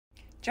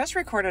just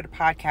recorded a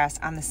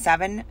podcast on the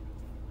 7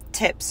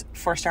 tips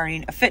for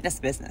starting a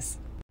fitness business.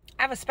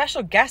 I have a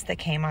special guest that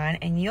came on,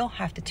 and you'll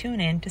have to tune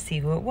in to see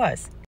who it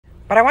was.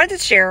 But I wanted to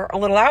share a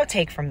little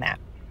outtake from that.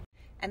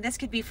 And this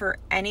could be for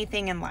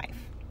anything in life.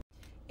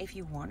 If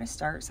you want to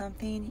start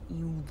something,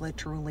 you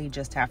literally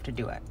just have to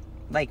do it.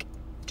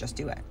 Just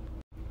do it.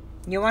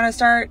 You want to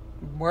start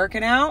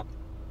working out?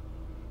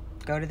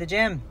 Go to the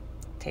gym.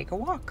 Take a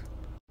walk.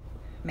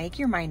 Make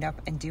your mind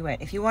up and do it.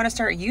 If you want to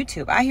start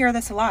YouTube, I hear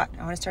this a lot.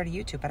 I want to start a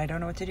YouTube, but I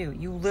don't know what to do.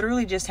 You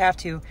literally just have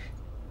to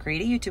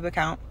create a YouTube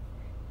account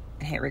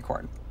and hit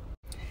record.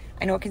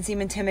 I know it can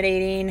seem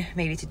intimidating,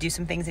 maybe to do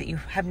some things that you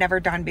have never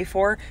done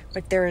before,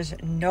 but there is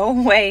no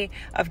way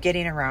of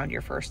getting around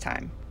your first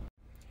time.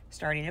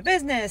 Starting a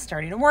business,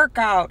 starting a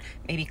workout,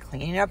 maybe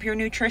cleaning up your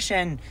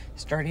nutrition,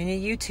 starting a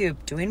YouTube,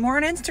 doing more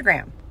on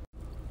Instagram.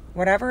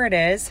 Whatever it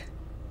is,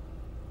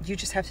 you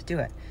just have to do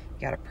it.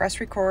 You got to press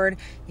record.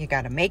 You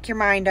got to make your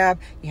mind up.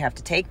 You have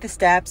to take the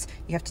steps.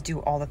 You have to do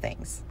all the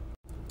things.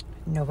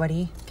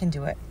 Nobody can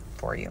do it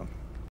for you.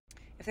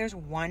 If there's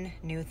one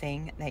new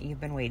thing that you've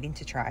been waiting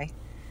to try,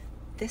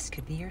 this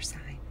could be your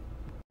sign.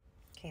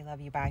 Okay, love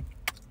you. Bye.